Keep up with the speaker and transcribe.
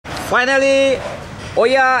finally,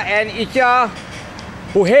 Oier and Itsasoara,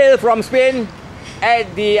 who hail from Spain, at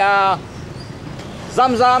the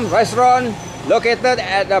Zamzam restaurant located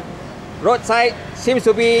at the roadside, seems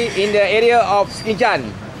to be in the area of Sekinchan.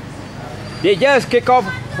 They just kick off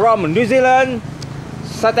from New Zealand,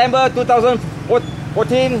 September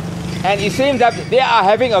 2014, and it seems that they are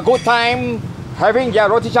having a good time having their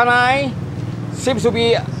roti canai. Seems to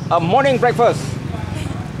be a morning breakfast.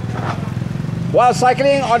 While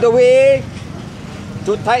cycling on the way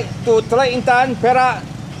to Cyclists, Perak,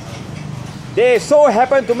 they so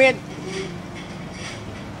happen to meet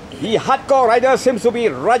the hardcore rider. Seems to be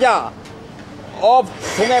Raja of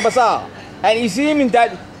Rabsgbesar, and it seems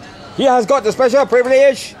that he has got the special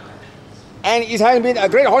privilege, and it has been a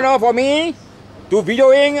great honor for me to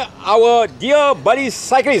videoing our dear buddy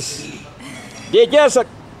cyclists. They just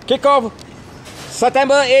kick off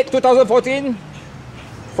September 8, 2014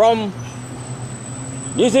 from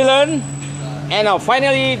New Zealand, and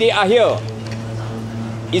finally they are here.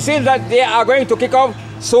 It seems that they are going to kick off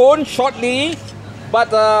soon, shortly,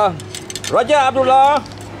 but Raja Abdullah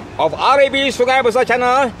of RAB Rabsgbesar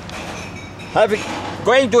channel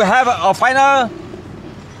going to have a final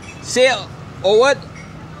say over,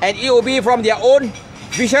 and it will be from their own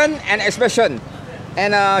vision and expression.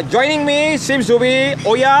 And joining me seems to be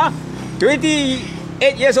Oier,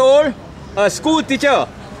 28 years old, a school teacher.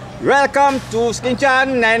 Welcome to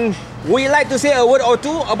Sekinchan, and would you like to say a word or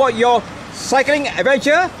two about your cycling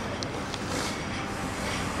adventure?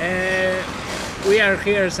 We are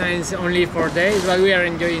here since only 4 days, but we are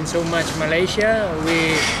enjoying so much Malaysia.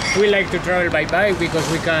 We like to travel by bike because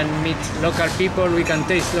we can meet local people, we can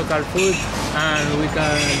taste local food, and we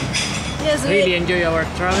can really enjoy our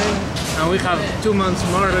travel. And we have 2 months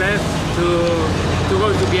more left to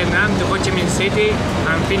go to Vietnam, to Ho Chi Minh City,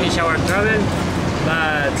 and finish our travel.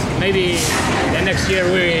 But maybe the next year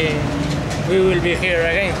we will be here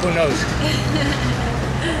again, who knows.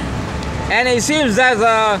 And it seems that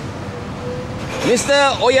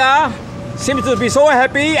Mr. Oier seems to be so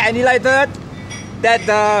happy and delighted that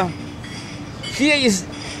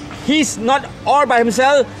he's not all by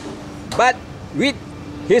himself, but with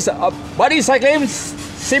his buddy cyclists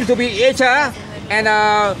seems to be Asia, and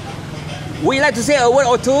we like to say a word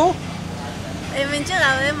or two. Hementxe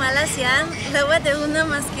gaude Malaysian, lau bat eguna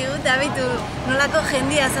mazkigu, eta bitu nolako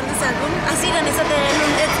jendia sartu zakun. Hasieran izate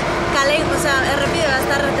genuen ez kalein, errepide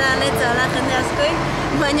baztarretan ez da jende askoi,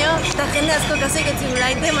 baina eta jende asko kasoik etzi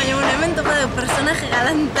gulaite, baina hemen topa dugu personaje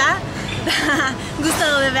galanta, eta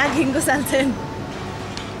gustago bebeakin gozaltzen.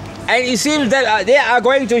 And it seems that they are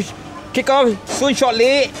going to kick off soon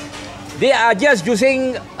shortly. They are just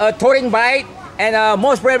using a touring bike, and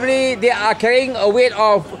most probably they are carrying a weight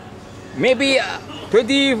of maybe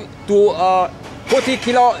 20 to 40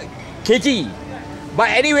 kg. But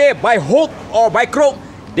anyway, by hook or by crook,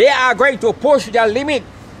 they are going to push their limit.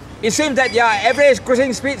 It seems that your average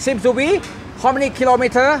cruising speed seems to be how many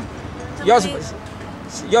kilometers?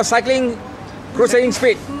 Your cycling cruising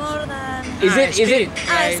speed? More than... Is it speed.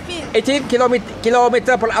 18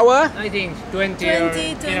 kilometer per hour? I think 20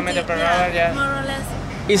 kilometers per hour, yeah. More or less.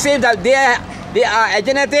 It seems that they are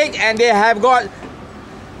energetic, and they have got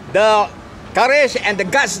the courage and the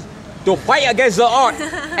guts to fight against the odds.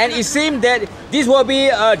 And it seems that this will be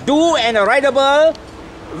a do and a rideable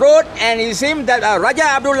road, and it seems that Raja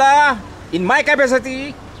Abdullah, in my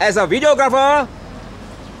capacity as a videographer,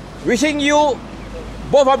 wishing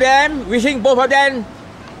both of them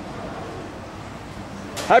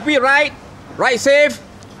happy ride safe,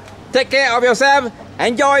 take care of yourself,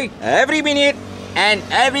 enjoy every minute and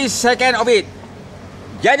every second of it.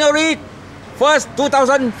 January 1st,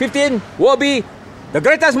 2015 will be the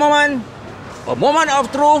greatest moment, a moment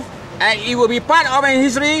of truth, and it will be part of my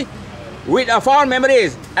history with fond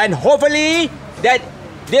memories. And hopefully that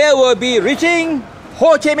they will be reaching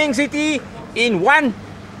Ho Chi Minh City in one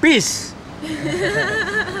piece.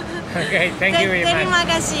 Okay, thank you very much. Terima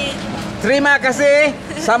kasih. Terima kasih,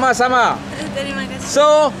 sama-sama. Terima kasih.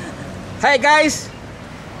 So, hey guys,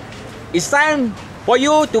 it's time for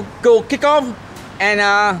you to go kick off, and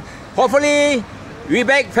hopefully we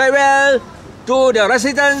bid farewell to the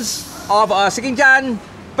residents of Sekinchan,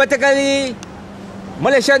 particularly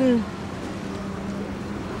Malaysian,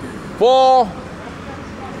 for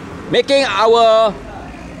making our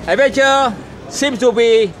adventure seems to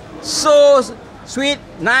be so sweet,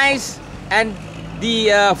 nice, and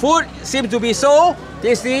the food seems to be so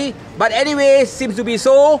tasty. But anyway, seems to be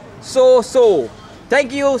so.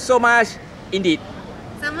 Thank you so much indeed.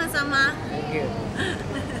 Sama-sama.